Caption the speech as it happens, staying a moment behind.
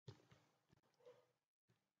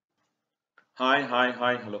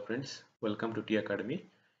Hello friends. Welcome to T Academy.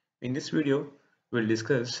 In this video, we'll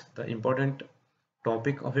discuss the important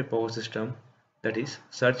topic of a power system, that is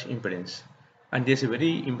surge impedance. And this is a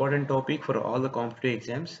very important topic for all the competitive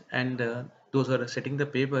exams, and those who are setting the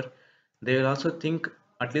paper, they will also think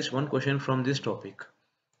at least one question from this topic.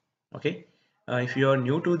 Okay. If you are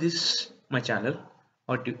new to this my channel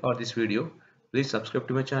or this video, please subscribe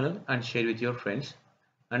to my channel and share with your friends.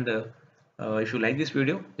 And if you like this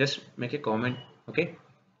video, just make a comment. Okay.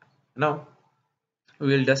 Now we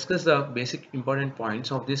will discuss the basic important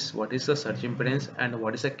points of this, what is the surge impedance and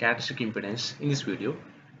what is the characteristic impedance in this video.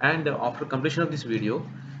 And after completion of this video,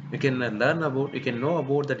 you can know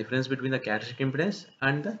about the difference between the characteristic impedance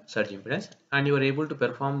and the surge impedance, and you are able to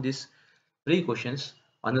perform these three questions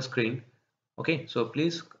on the screen. Okay, so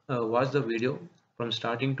please watch the video from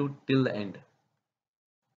starting to till the end,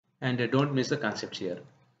 and don't miss the concepts here.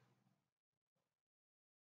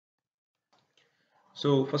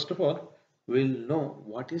 So first of all, we'll know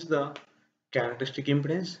what is the characteristic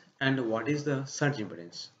impedance and what is the surge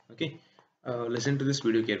impedance. Okay, listen to this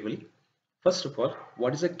video carefully. First of all,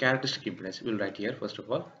 what is the characteristic impedance? We'll write here first of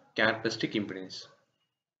all characteristic impedance.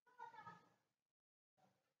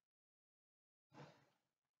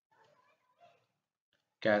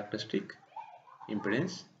 Characteristic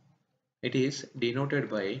impedance. It is denoted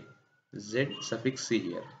by Z suffix C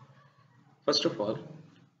here. First of all,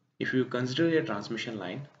 if you consider a transmission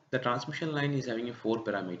line, the transmission line is having four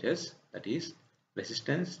parameters, that is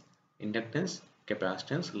resistance, inductance,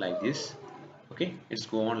 capacitance, like this. Okay, it's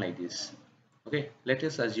go on like this. Okay, let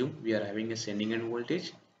us assume we are having a sending end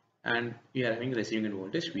voltage and we are having receiving end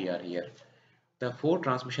voltage VR here. The four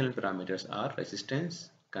transmission parameters are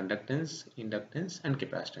resistance, conductance, inductance, and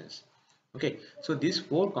capacitance. Okay, so these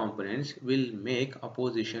four components will make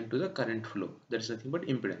opposition to the current flow. That is nothing but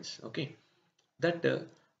impedance. Okay, that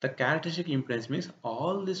the characteristic impedance means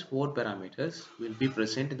all these four parameters will be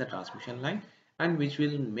present in the transmission line, and which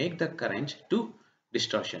will make the current to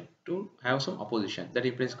distortion, to have some opposition. That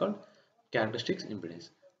impedance called characteristics impedance.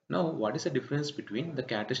 Now what is the difference between the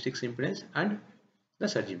characteristics impedance and the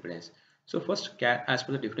surge impedance? So first, as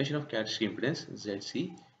per the definition of characteristic impedance,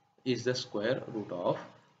 ZC is the square root of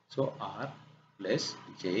R plus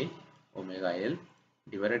J omega L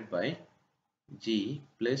divided by G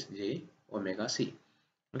plus J omega C.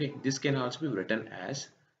 Okay, this can also be written as,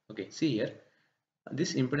 okay, see here,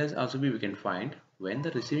 this impedance also we can find when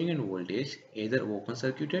the receiving end voltage either open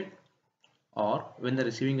circuited or when the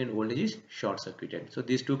receiving end voltage is short circuited. So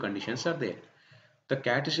these two conditions are there. The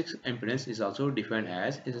characteristic impedance is also defined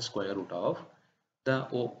as is a square root of the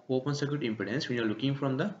open circuit impedance when you are looking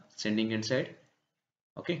from the sending end side.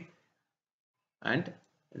 Okay, and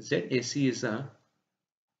ZAC is a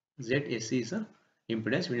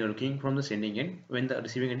impedance when you are looking from the sending end when the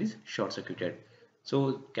receiving end is short circuited.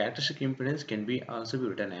 So characteristic impedance can be also be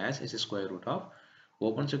written as is a square root of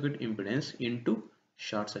open circuit impedance into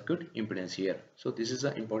short circuit impedance here. So this is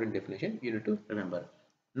the important definition you need to remember.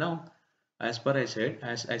 Now, as I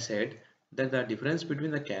said that the difference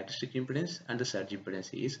between the characteristic impedance and the surge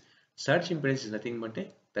impedance is, surge impedance is nothing but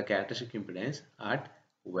the characteristic impedance at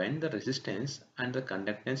when the resistance and the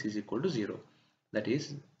conductance is equal to 0. That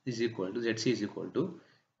is equal to ZC is equal to,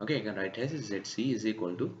 okay, I can write as ZC is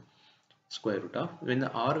equal to square root of when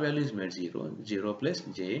the R value is made 0 plus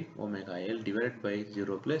J omega L divided by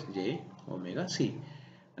 0 plus J omega C.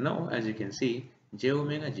 Now as you can see, J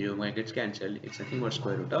omega gets cancelled. It's nothing but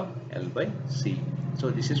square root of L by C.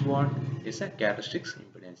 So this is what is a characteristics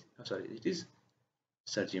impedance. Sorry, it is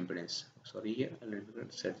surge impedance. Sorry, here a little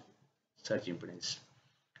bit surge impedance.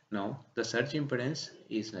 Now the surge impedance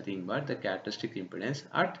is nothing but the characteristic impedance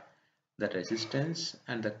at the resistance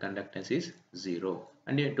and the conductance is 0.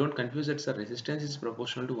 And you don't confuse that the resistance is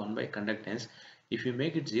proportional to 1 by conductance. If you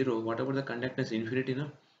make it 0, whatever the conductance infinity,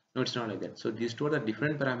 no, it's not like that. So these two are the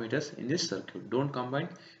different parameters in this circuit. Don't combine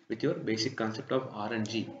with your basic concept of R and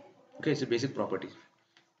G. Okay, it's a basic property.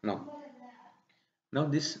 Now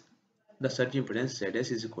the surge impedance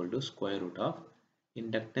ZS is equal to square root of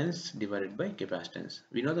inductance divided by capacitance.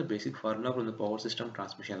 We know the basic formula from the power system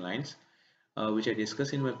transmission lines, which I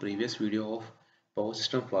discussed in my previous video of power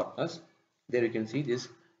system formulas. There you can see this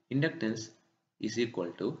inductance is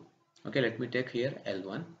equal to, okay, let me take here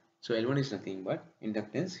L1. So L1 is nothing but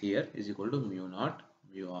inductance here is equal to mu naught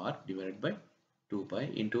mu R divided by 2 pi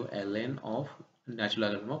into ln of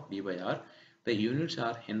natural logarithm of d by r. The units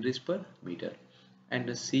are henries per meter, and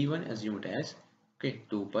the C1 assumed as, okay,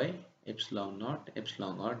 2 pi epsilon naught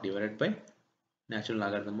epsilon r divided by natural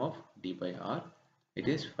logarithm of d by r. It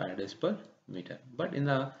is farads per meter, but in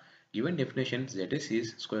the given definition ZS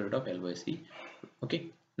is square root of L by C. Okay,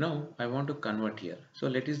 Now I want to convert here. So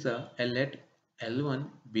let L1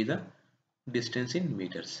 be the distance in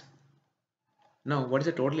meters. Now what is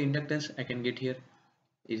the total inductance I can get here?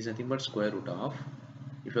 It is nothing but square root of,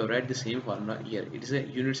 if I write the same formula here, it is a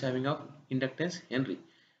units having of inductance Henry.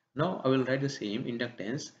 Now I will write the same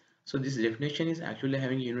inductance. So this definition is actually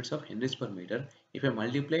having units of Henrys per meter. If I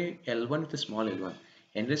multiply L1 with a small l1,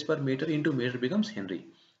 Henrys per meter into meter becomes Henry.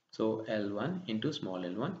 So L1 into small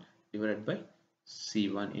l1 divided by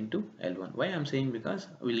C1 into L1. Why I am saying, because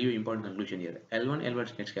I will give important conclusion here. L1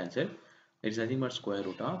 L1 gets cancelled. It is nothing but square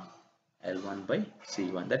root of L1 by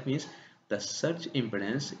C1. That means the surge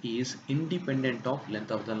impedance is independent of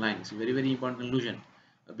length of the line. It's a very important conclusion.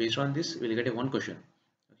 Based on this, we will get a one question.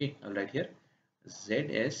 Okay, I'll write here.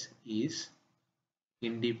 ZS is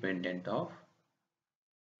independent of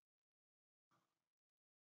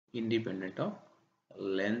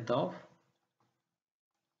length of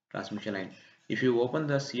transmission line. If you open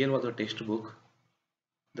the CL was a textbook,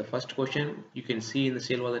 the first question you can see in the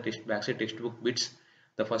CL was a backside textbook bits.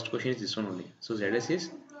 The first question is this one only. So ZS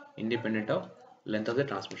is independent of length of the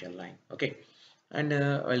transmission line. Okay, and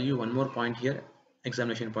I'll give one more point here,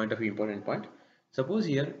 examination point of view, important point. Suppose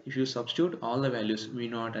here if you substitute all the values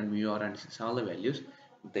mu0 and mu r and all the values,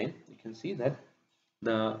 then you can see that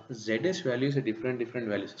the ZS value is a different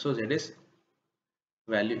values. So ZS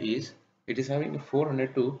value is, it is having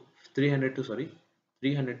 400 to 300 to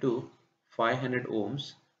 300 to 500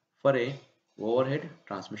 ohms for a overhead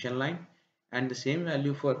transmission line, and the same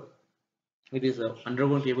value for it is a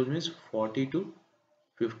underground cable means 40 to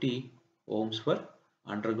 50 ohms for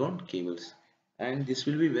underground cables. And this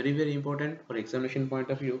will be very important for examination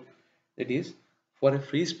point of view, that is for a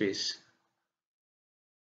free space.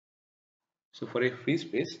 So for a free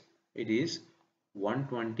space it is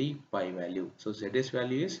 120 pi value. So ZS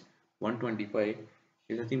value is 125,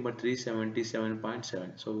 is nothing but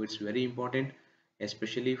 377.7. So it's very important,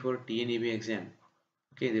 especially for Tneb exam.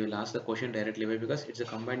 Okay, they will ask the question directly. Why? Because it's a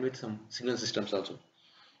combined with some signal systems also.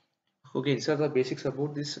 Okay, these are the basics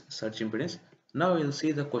about this surge impedance. Now we'll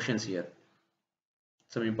see the questions here.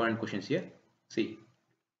 Some important questions here. See,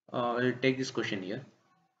 I'll take this question here.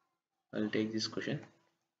 I'll take this question.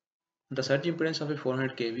 The surge impedance of a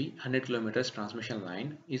 400 kV 100 kilometers transmission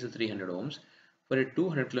line is 300 ohms. For a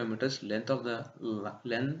 200 kilometers length of the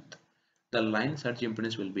line surge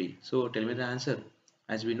impedance will be. So tell me the answer.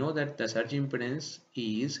 As we know that the surge impedance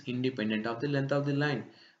is independent of the length of the line.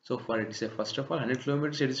 So for it, say first of all 100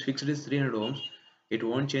 kilometers it is fixed, is 300 ohms. It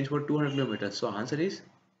won't change for 200 kilometers. So answer is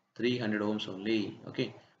 300 ohms only.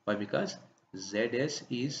 Okay. Why? Because ZS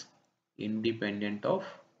is independent of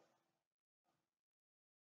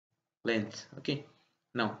length. Okay,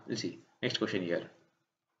 now let's see next question here.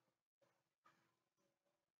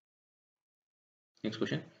 Next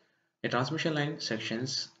question: a transmission line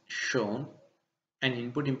sections shown an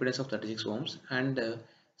input impedance of 36 ohms and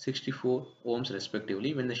 64 ohms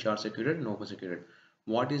respectively when the short circuited and open circuited.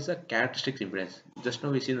 What is the characteristic impedance? Just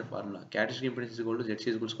now we see the formula. Characteristic impedance is equal to ZC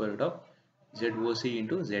is equal to square root of ZOC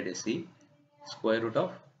into ZSC, square root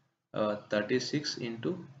of 36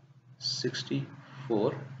 into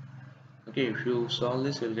 64. Okay, if you solve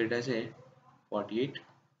this, you'll get as a 48.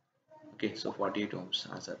 Okay, so 48 ohms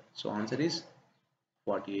answer. So answer is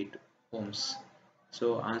 48 ohms.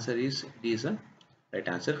 So answer is D is the right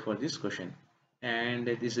answer for this question. And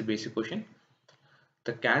this is a basic question.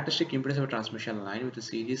 The characteristic impedance of a transmission line with a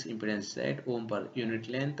series impedance Z ohm per unit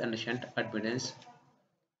length and a shunt admittance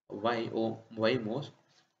Y most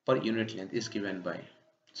per unit length is given by.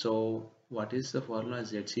 So what is the formula?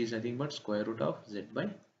 ZC is nothing but square root of Z by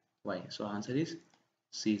Y. So answer is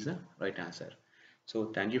C is the right answer. So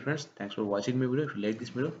thank you friends. Thanks for watching my video. If you like this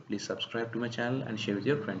video, please subscribe to my channel and share with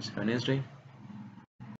your friends. Have a nice day.